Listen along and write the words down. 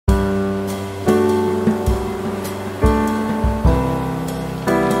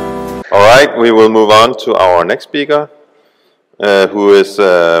right, we will move on to our next speaker, who is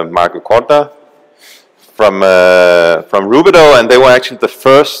Marco Quarta from Rubedo, and they were actually the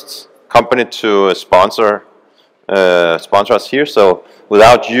first company to sponsor us here. So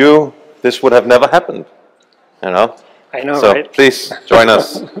without you, this would have never happened. You know. I know, so right? Please join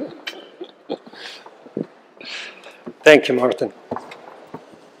us. Thank you, Martin.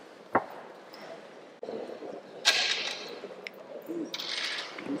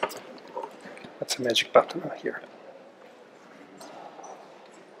 That's a magic button here.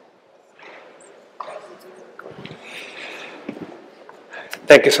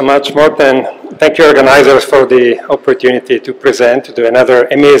 Thank you so much, Martin. Thank you, organizers, for the opportunity to present, to do another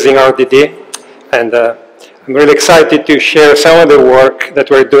amazing RDD. And I'm really excited to share some of the work that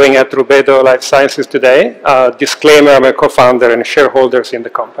we're doing at Rubedo Life Sciences today. Disclaimer, I'm a co-founder and shareholders in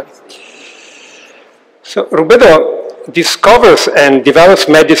the company. So Rubedo discovers and develops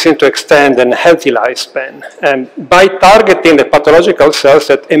medicine to extend a healthy lifespan, and by targeting the pathological cells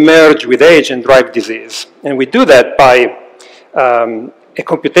that emerge with age and drive disease. And we do that by a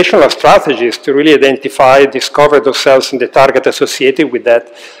computational strategies to really identify, discover those cells and the target associated with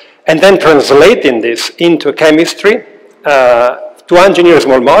that, and then translating this into chemistry to engineer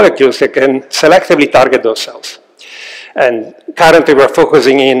small molecules that can selectively target those cells. And currently we're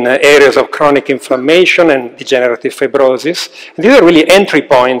focusing in areas of chronic inflammation and degenerative fibrosis. And these are really entry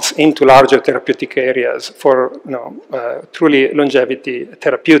points into larger therapeutic areas for truly longevity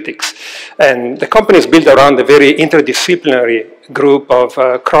therapeutics. And the company is built around a very interdisciplinary group of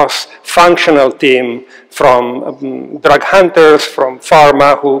cross-functional team from drug hunters, from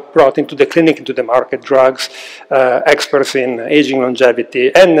pharma who brought into the clinic, into the market drugs, experts in aging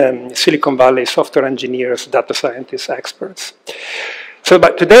longevity, and Silicon Valley software engineers, data scientists, experts. So,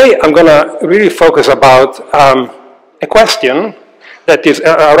 but today I'm going to really focus about a question that is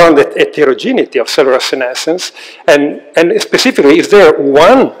around the heterogeneity of cellular senescence, and specifically, is there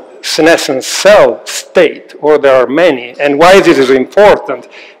one senescent cell state, or there are many, and why this is important?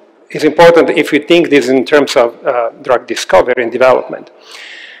 It's important if you think this in terms of drug discovery and development.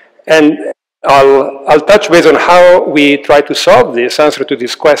 And I'll touch base on how we try to solve this, answer to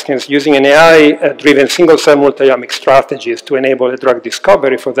these questions using an AI-driven single-cell multi-omic strategies to enable a drug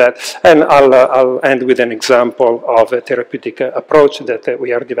discovery for that. And I'll end with an example of a therapeutic approach that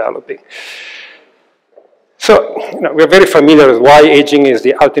we are developing. So we're very familiar with why aging is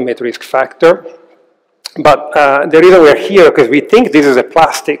the ultimate risk factor. But the reason we're here, because we think this is a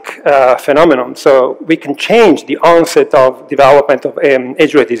plastic phenomenon, so we can change the onset of development of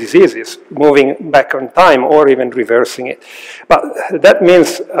age-related diseases, moving back on time or even reversing it. But that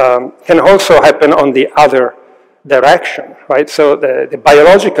means can also happen on the other direction, right? So the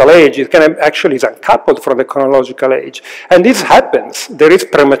biological age is actually is uncoupled from the chronological age. And this happens. There is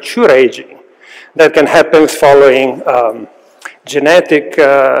premature aging that can happen following genetic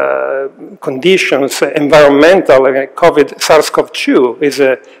conditions, environmental, SARS-CoV-2 is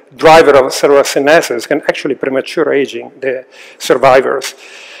a driver of cellular senescence, can actually premature aging the survivors.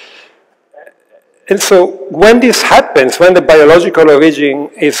 And so when this happens, when the biological aging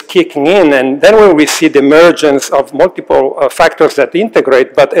is kicking in, and then when we see the emergence of multiple factors that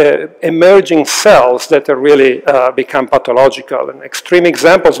integrate, but emerging cells that are really become pathological. And extreme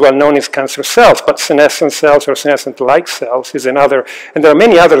examples well known is cancer cells, but senescent cells or senescent-like cells is another. And there are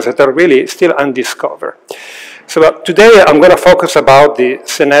many others that are really still undiscovered. So today I'm going to focus about the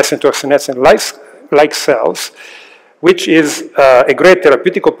senescent or senescent-like cells, which is a great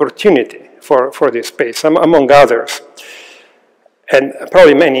therapeutic opportunity for this space, among others. And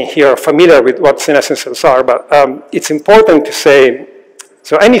probably many here are familiar with what senescent cells are, but it's important to say,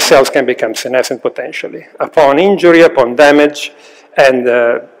 so any cells can become senescent potentially upon injury, upon damage, and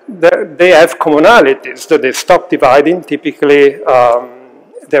they have commonalities. So they stop dividing, typically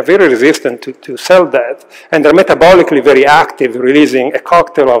they're very resistant to cell death, and they're metabolically very active, releasing a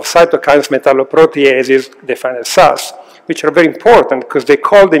cocktail of cytokines, metalloproteases, defined as SAS, which are very important because they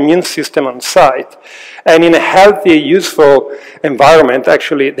call the immune system on site. And in a healthy, useful environment,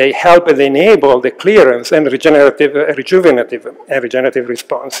 actually, they help and enable the clearance and regenerative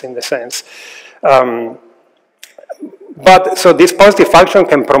response in the sense. But so this positive function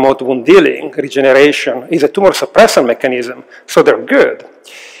can promote wound healing, regeneration, is a tumor suppressor mechanism, so they're good.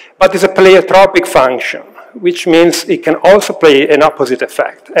 But it's a pleiotropic function, which means it can also play an opposite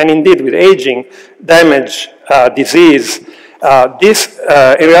effect. And indeed, with aging, damage, disease, this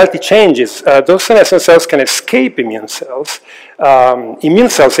in reality changes. Those senescent cells can escape immune cells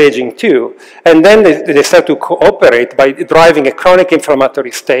aging too, and then they start to cooperate by driving a chronic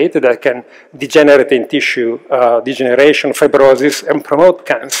inflammatory state that can degenerate in tissue degeneration, fibrosis, and promote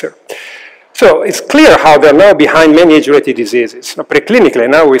cancer. So it's clear how they're now behind many age-related diseases. Now, preclinically,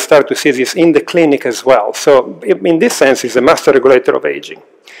 now we start to see this in the clinic as well. So in this sense, it's a master regulator of aging.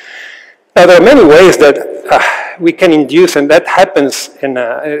 Now, there are many ways that we can induce, and that happens, in,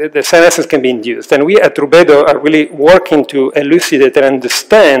 the senescence can be induced. And we at Rubedo are really working to elucidate and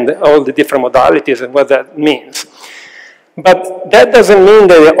understand all the different modalities and what that means. But that doesn't mean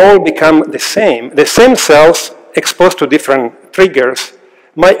that they all become the same. The same cells exposed to different triggers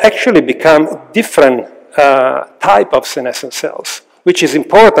might actually become different type of senescent cells, which is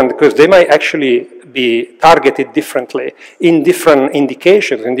important because they might actually be targeted differently in different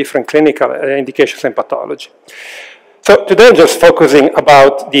indications, in different clinical indications and pathology. So today I'm just focusing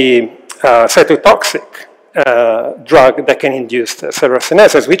about the cytotoxic drug that can induce cellular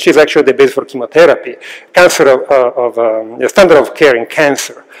senescence, which is actually the base for chemotherapy, the standard of care in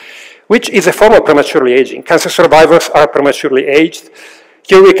cancer, which is a form of prematurely aging. Cancer survivors are prematurely aged.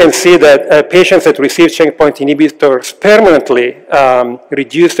 Here we can see that patients that receive checkpoint inhibitors permanently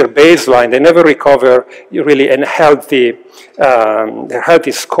reduce their baseline. They never recover really a healthy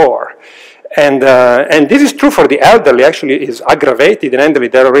score. And this is true for the elderly. Actually, is aggravated in elderly.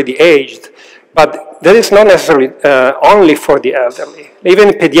 They're already aged. But that is not necessarily only for the elderly. Even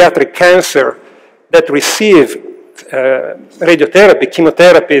pediatric cancer that receive radiotherapy,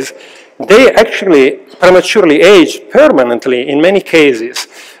 chemotherapies, they actually prematurely age permanently in many cases.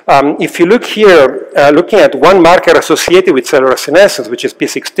 If you look here, looking at one marker associated with cellular senescence, which is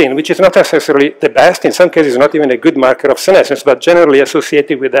P16, which is not necessarily the best, in some cases not even a good marker of senescence, but generally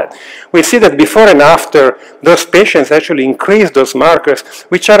associated with that. We see that before and after, those patients actually increase those markers,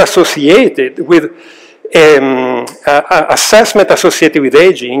 which are associated with assessment associated with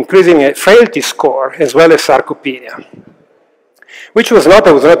aging, increasing a frailty score, as well as sarcopenia, which was not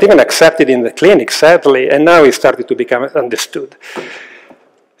even accepted in the clinic, sadly, and now it started to become understood.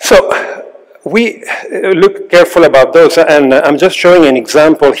 So we look careful about those, and I'm just showing an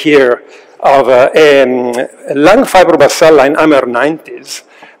example here of a lung fibroblast cell line, AMR90s,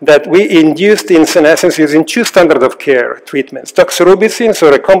 that we induced in senescence using two standard of care treatments. Doxorubicin,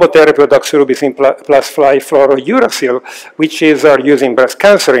 so a combo therapy of doxorubicin plus fluorouracil, which is used in breast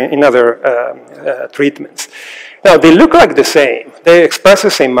cancer in other treatments. Now, they look like the same. They express the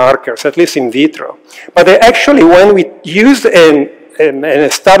same markers, at least in vitro. But they actually, when we used an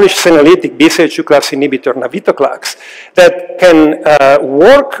established senolytic BCL2 class inhibitor, navitoclax, that can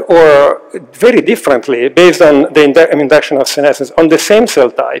work or very differently based on the induction of senescence on the same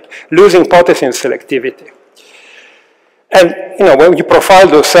cell type, losing potency and selectivity. And when you profile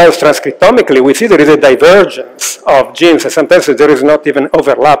those cells transcriptomically, we see there is a divergence of genes, and sometimes there is not even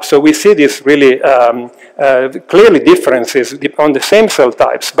overlap. So we see these really clearly differences on the same cell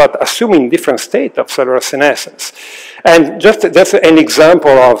types, but assuming different state of cellular senescence. And that's an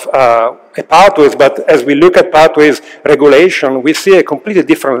example of pathways, but as we look at pathways regulation, we see a completely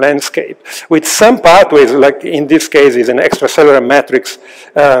different landscape. With some pathways, like in this case is an extracellular matrix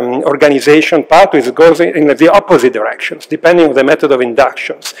organization, pathways goes in the opposite directions, depending on the method of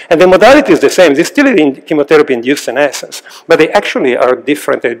inductions. And the modality is the same. It's still in chemotherapy-induced senescence, but they actually are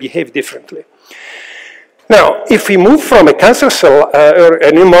different, they behave differently. Now, if we move from a cancer cell or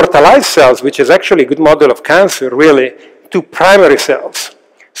an immortalized cells, which is actually a good model of cancer, really, to primary cells.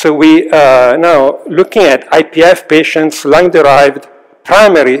 So we now looking at IPF patients, lung-derived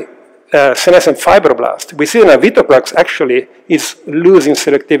primary senescent fibroblast. We see that navitoclax actually is losing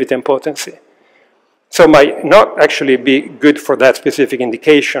selectivity and potency. So might not actually be good for that specific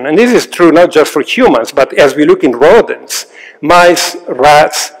indication. And this is true not just for humans, but as we look in rodents, mice,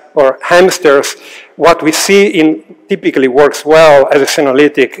 rats, or hamsters, what we see typically works well as a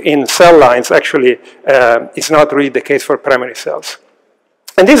senolytic in cell lines actually is not really the case for primary cells.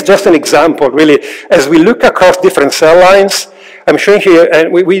 And this is just an example, really, as we look across different cell lines. I'm showing here,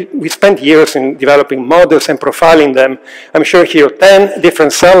 and we spent years in developing models and profiling them. I'm showing here 10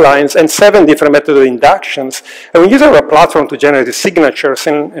 different cell lines and 7 different methods of inductions. And we use our platform to generate the signatures,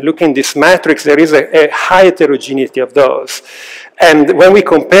 and looking at this matrix, there is a high heterogeneity of those. And when we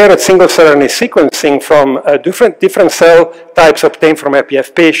compare single-cell RNA sequencing from different cell types obtained from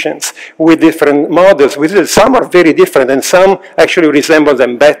IPF patients with different models, we see that some are very different and some actually resemble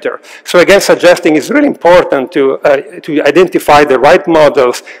them better. So again, suggesting it's really important to identify the right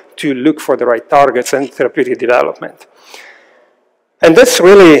models to look for the right targets and therapeutic development. And that's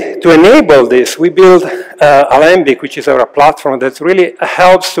really, to enable this, we build Alembic, which is our platform that really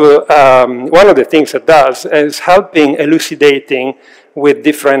helps to, one of the things it does is helping elucidating with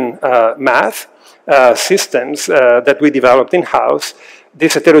different math systems that we developed in-house,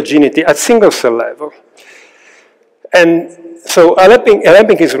 this heterogeneity at single cell level. And so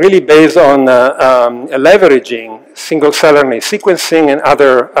LAMPing is really based on leveraging single-cell RNA sequencing and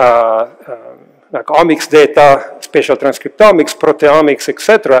other like omics data, spatial transcriptomics, proteomics,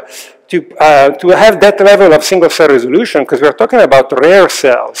 etc., to have that level of single-cell resolution, because we're talking about rare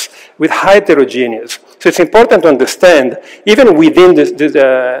cells with high heterogeneous. So it's important to understand, even within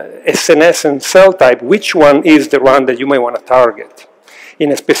a senescent cell type, which one is the one that you may want to target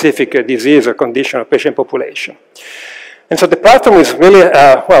in a specific disease or condition or patient population. And so the platform is really,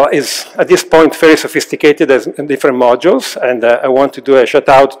 is at this point very sophisticated as different modules. And I want to do a shout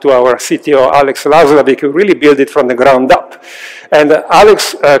out to our CTO, Alex Lazlovic, who really built it from the ground up. And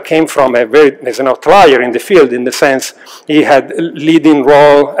Alex came from as an outlier in the field, in the sense he had leading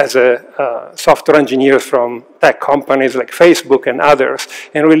role as a software engineer from tech companies like Facebook and others,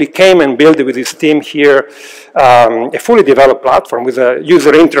 and really came and built with his team here a fully developed platform with a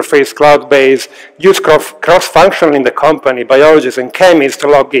user interface, cloud-based, used cross-functional in the company, biologists and chemists to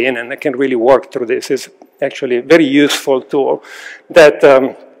log in, and they can really work through this. It's actually a very useful tool that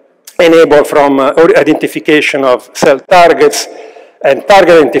enable from identification of cell targets and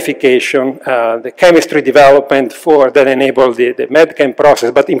target identification, the chemistry development that enable the medchem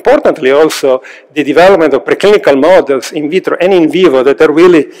process, but importantly also the development of preclinical models in vitro and in vivo that are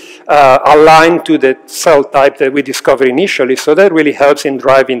really aligned to the cell type that we discovered initially. So that really helps in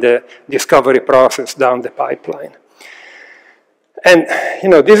driving the discovery process down the pipeline. And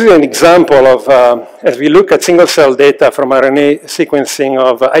this is an example of, as we look at single-cell data from RNA sequencing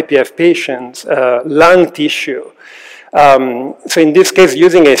of IPF patients, lung tissue. So in this case,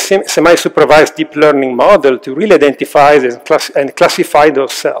 using a semi-supervised deep learning model to really identify and classify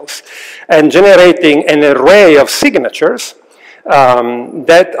those cells, and generating an array of signatures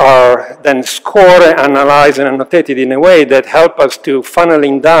that are then scored, analyzed, and annotated in a way that help us to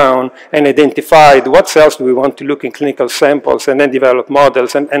funneling down and identify what cells do we want to look in clinical samples, and then develop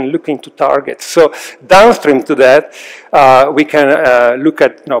models and look into targets. So downstream to that, we can look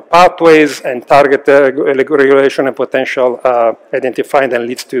at pathways and target regulation and potential identified and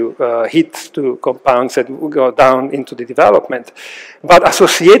leads to hits to compounds that will go down into the development. But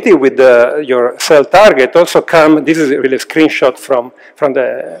associated with your cell target also come, this is really a screenshot from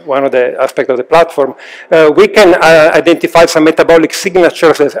one of the aspects of the platform, we can identify some metabolic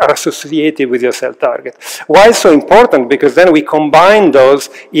signatures that are associated with your cell target. Why is so important? Because then we combine those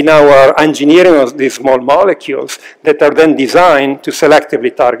in our engineering of these small molecules that are then designed to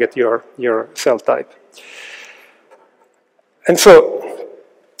selectively target your cell type. And so,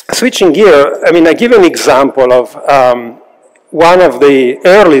 switching gear, I give an example of one of the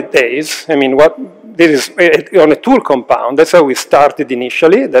early days. This is on a tool compound. That's how we started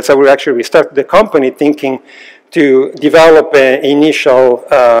initially. That's how we started the company, thinking to develop an initial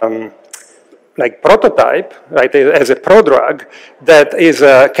prototype, right, as a prodrug that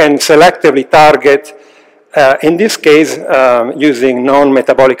can selectively target, in this case, using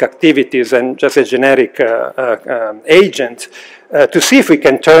non-metabolic activities and just a generic agent, to see if we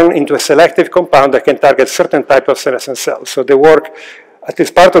can turn into a selective compound that can target certain type of senescent cells. So the work, at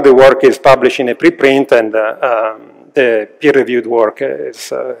least part of the work, is published in a preprint, and the peer-reviewed work is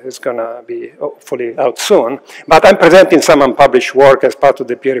going to be hopefully out soon. But I'm presenting some unpublished work as part of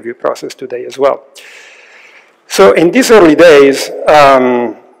the peer review process today as well. So in these early days,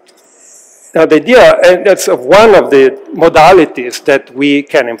 now the idea, and that's one of the modalities that we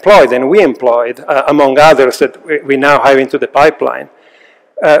can employ, and we employed, among others that we now have into the pipeline,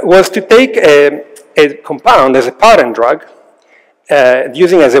 was to take a compound as a parent drug,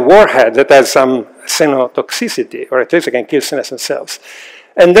 using as a warhead that has some xenotoxicity, or at least it can kill senescent cells,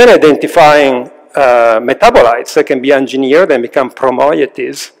 and then identifying metabolites that can be engineered and become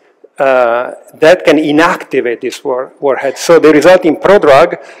promoieties that can inactivate this warhead. So the resulting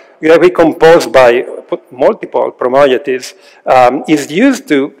prodrug, recomposed by multiple promoieties, is used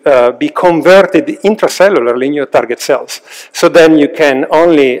to be converted intracellularly in your target cells. So then you can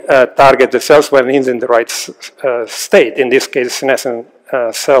only target the cells when it's in the right state, in this case, senescent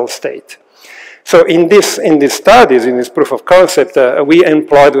cell state. So in these studies, in this proof of concept, we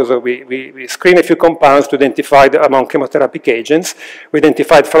employed, we screened a few compounds to identify among chemotherapeutic agents. We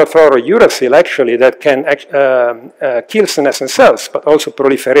identified fluorouracil, actually, that can kill senescent cells, but also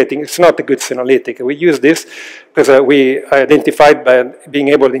proliferating. It's not a good senolytic. We use this because we identified by being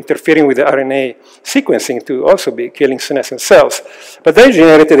able to interfering with the RNA sequencing to also be killing senescent cells. But they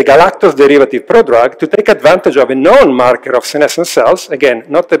generated a galactose derivative prodrug to take advantage of a known marker of senescent cells, again,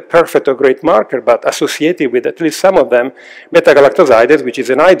 not a perfect or great marker, but associated with at least some of them, beta-galactosidase, which is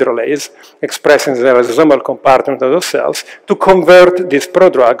an hydrolase expressed in the lysosomal compartment of those cells, to convert this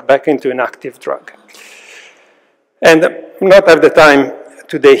prodrug back into an active drug. And not have the time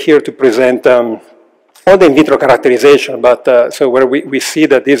today here to present all the in vitro characterization, but so where we see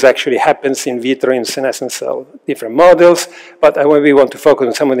that this actually happens in vitro in senescent cell, different models, but we want to focus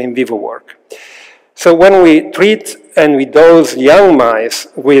on some of the in vivo work. So when we treat and we dose young mice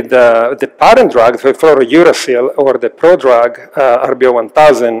with the parent drug, the fluorouracil, or the prodrug,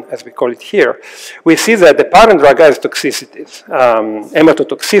 RBO1000, as we call it here, we see that the parent drug has toxicities,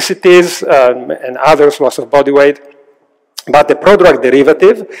 hematotoxicities and others, loss of body weight. But the prodrug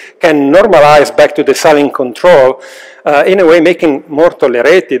derivative can normalize back to the saline control in a way making more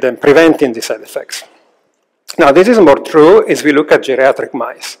tolerated and preventing the side effects. Now, this is more true as we look at geriatric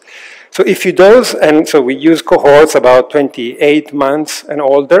mice. So if you dose, and so we use cohorts about 28 months and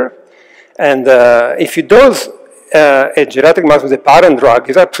older, and if you dose a geriatric mouse with a parent drug,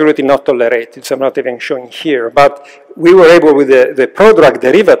 it's absolutely not tolerated, so I'm not even showing here. But we were able, with the prodrug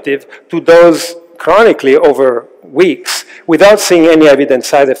derivative, to dose chronically over weeks without seeing any evident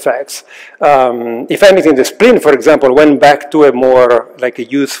side effects. If anything, the spleen, for example, went back to a more like a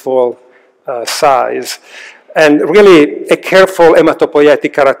useful size. And really, a careful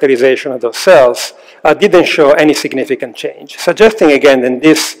hematopoietic characterization of those cells didn't show any significant change, suggesting again that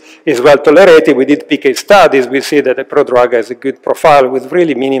this is well tolerated. We did PK studies. We see that the prodrug has a good profile with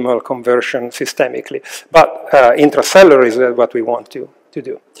really minimal conversion systemically. But intracellular is what we want to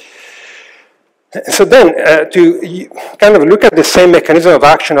do. So then, to kind of look at the same mechanism of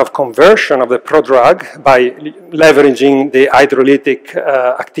action of conversion of the prodrug by leveraging the hydrolytic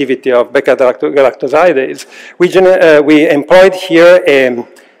activity of beta-galactosidase, we employed here a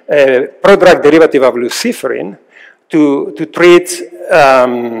prodrug derivative of luciferin to treat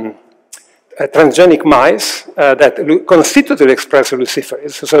transgenic mice that constitutively express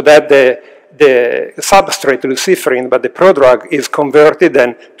luciferase, so that the substrate luciferin, but the prodrug is converted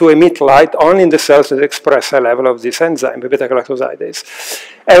then to emit light only in the cells that express a level of this enzyme, beta-galactosidase.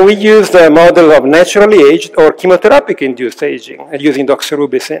 And we used a model of naturally aged or chemotherapy-induced aging using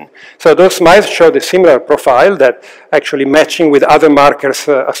doxorubicin. So those mice showed a similar profile that actually matching with other markers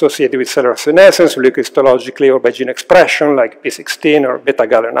associated with cellular senescence, leukohistologically or by gene expression, like P16 or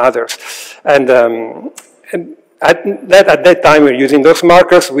beta-gal and others. And at that time, we're using those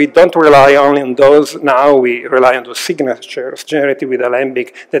markers. We don't rely only on those. Now we rely on those signatures generated with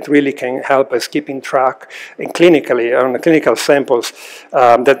Alembic that really can help us keeping track and clinically on the clinical samples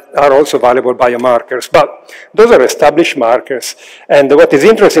that are also valuable biomarkers. But those are established markers. And what is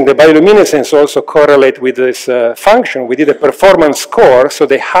interesting, the bioluminescence also correlate with this function. We did a performance score. So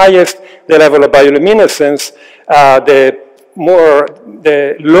the highest the level of bioluminescence, the lower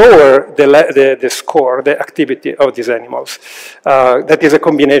the score, the activity of these animals. That is a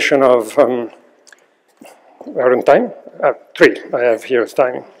combination of, we're on time? 3, I have here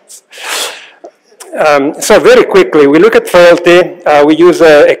time. So very quickly, we look at frailty. We use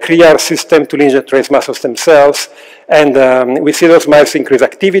a CRIAR system to lineage trace muscle stem cells. And we see those mice increase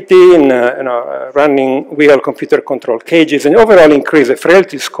activity in running wheel computer controlled cages and overall increase the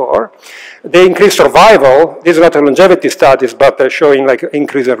frailty score. They increase survival. These are not longevity studies, but they're showing like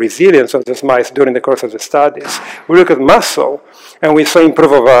increase in resilience of these mice during the course of the studies. We look at muscle, and we saw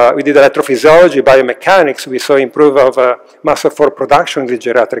improve of, we did electrophysiology, biomechanics. We saw improve of muscle for production in the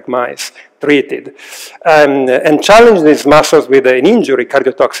geriatric mice treated. And challenge these muscles with an injury,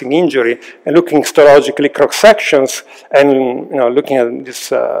 cardiotoxic injury, and looking histologically cross-sections and looking at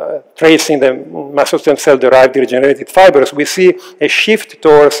this, tracing the muscle stem cell-derived regenerated fibers, we see a shift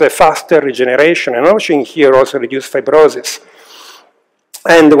towards a faster regeneration, and I'm showing here also reduced fibrosis.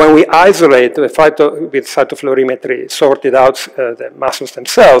 And when we isolate with cytofluorimetry, sorted out the muscle stem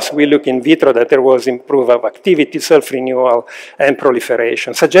cells, we look in vitro that there was improvement of activity, self-renewal, and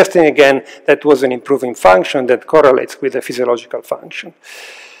proliferation, suggesting again that was an improving function that correlates with the physiological function.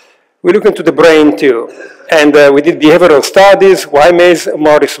 We look into the brain too, and we did behavioral studies, Y-maze,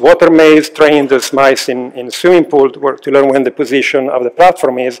 Morris water maze, trained those mice in swimming pool to learn when the position of the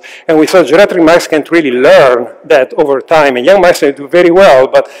platform is, and we saw geriatric mice can't really learn that over time, and young mice they do very well,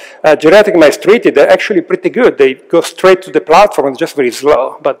 but geriatric mice treated, they're actually pretty good. They go straight to the platform, it's just very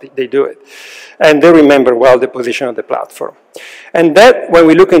slow, but they do it. And they remember well the position of the platform. And that, when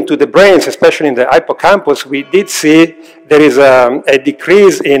we look into the brains, especially in the hippocampus, we did see there is a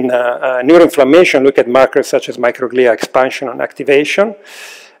decrease in neuroinflammation. Look at markers such as microglia expansion and activation.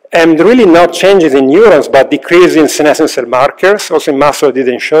 And really not changes in neurons, but decrease in senescent cell markers. Also in muscle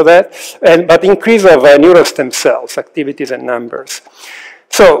didn't show that. But increase of neural stem cells, activities and numbers.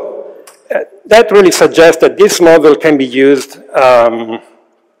 So that really suggests that this model can be used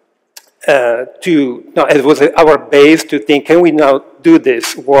it was our base to think, can we now do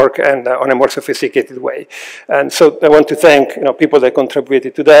this work and on a more sophisticated way? And so I want to thank people that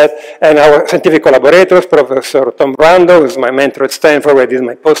contributed to that, and our scientific collaborators, Professor Tom Brando, who is my mentor at Stanford, where I did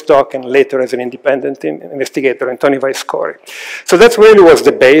my postdoc, and later as an independent investigator, and Tony Vaiscori. So that really was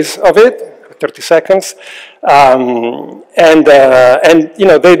the base of it. 30 seconds. The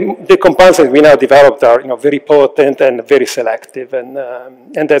compounds that we now developed are very potent and very selective, and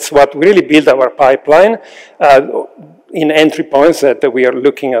that's what really built our pipeline in entry points that we are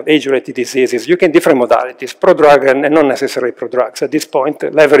looking at age-related diseases, using different modalities, pro-drug and not necessarily pro-drugs at this point,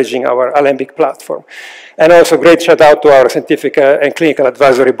 leveraging our Alembic platform. And also great shout out to our scientific and clinical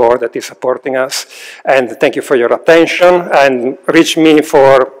advisory board that is supporting us. And thank you for your attention, and reach me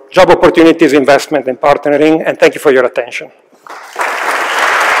for job opportunities, investment, and partnering, and thank you for your attention.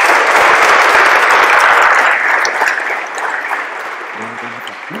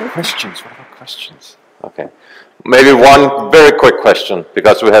 Questions? What about questions? Okay. Maybe one very quick question,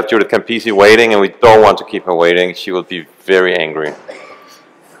 because we have Judith Campisi waiting, and we don't want to keep her waiting. She will be very angry.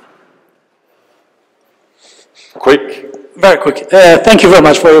 Quick. Very quick. Thank you very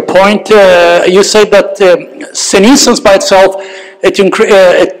much for your point. You said that senescence by itself, it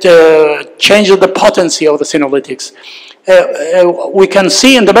changes the potency of the senolytics. We can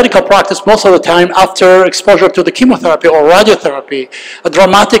see in the medical practice most of the time after exposure to the chemotherapy or radiotherapy, a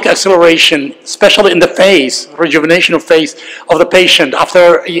dramatic acceleration, especially in the phase, rejuvenation of phase of the patient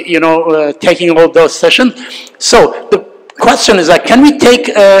after taking all those sessions. So the question is that, can we take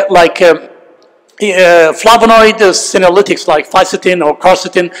flavonoid senolytics like fisetin or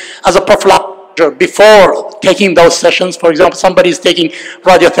quercetin as a prophylactic before taking those sessions? For example, somebody is taking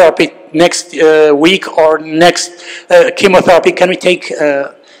radiotherapy next week or next chemotherapy. Can we take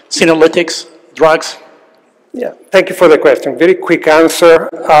senolytics drugs? Yeah, thank you for the question. Very quick answer.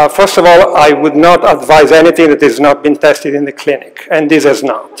 First of all, I would not advise anything that has not been tested in the clinic, and this has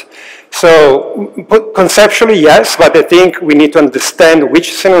not. So conceptually, yes, but I think we need to understand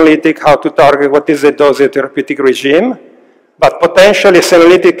which senolytic, how to target, what is the dose of therapeutic regime. But potentially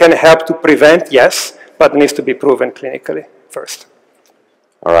senolytic can help to prevent, yes, but needs to be proven clinically first.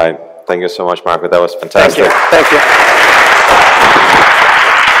 All right. Thank you so much, Marco. That was fantastic. Thank you. Thank you.